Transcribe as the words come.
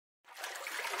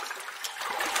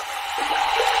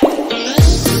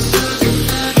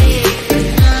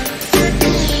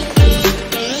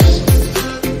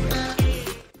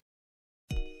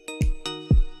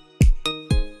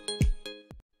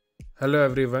Hello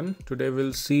everyone, today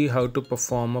we'll see how to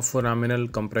perform a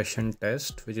foraminal compression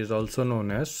test, which is also known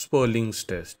as Spurling's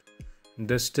test.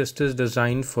 This test is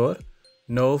designed for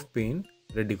nerve pain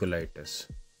radiculitis.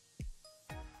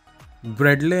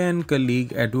 Bradley and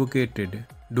colleague advocated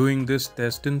doing this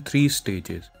test in 3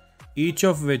 stages, each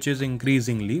of which is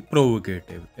increasingly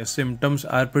provocative. If symptoms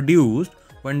are produced,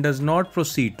 one does not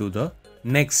proceed to the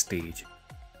next stage.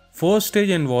 First stage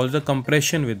involves the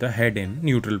compression with the head in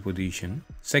neutral position.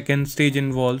 Second stage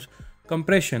involves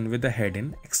compression with the head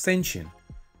in extension.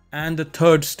 And the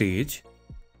third stage,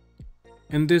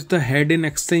 in this the head in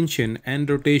extension and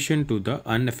rotation to the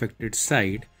unaffected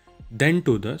side, then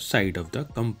to the side of the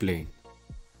complaint.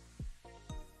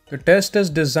 The test is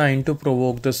designed to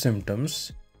provoke the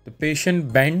symptoms. The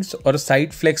patient bends or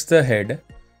side flexes the head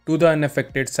to the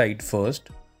unaffected side first,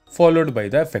 followed by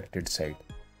the affected side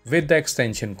with the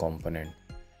extension component.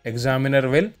 Examiner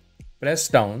will press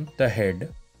down the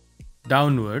head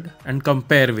downward and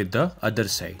compare with the other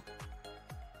side.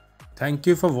 Thank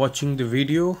you for watching the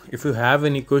video. If you have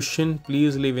any question,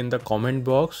 please leave in the comment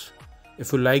box.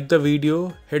 If you like the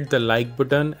video, hit the like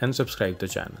button and subscribe the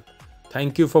channel.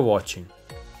 Thank you for watching.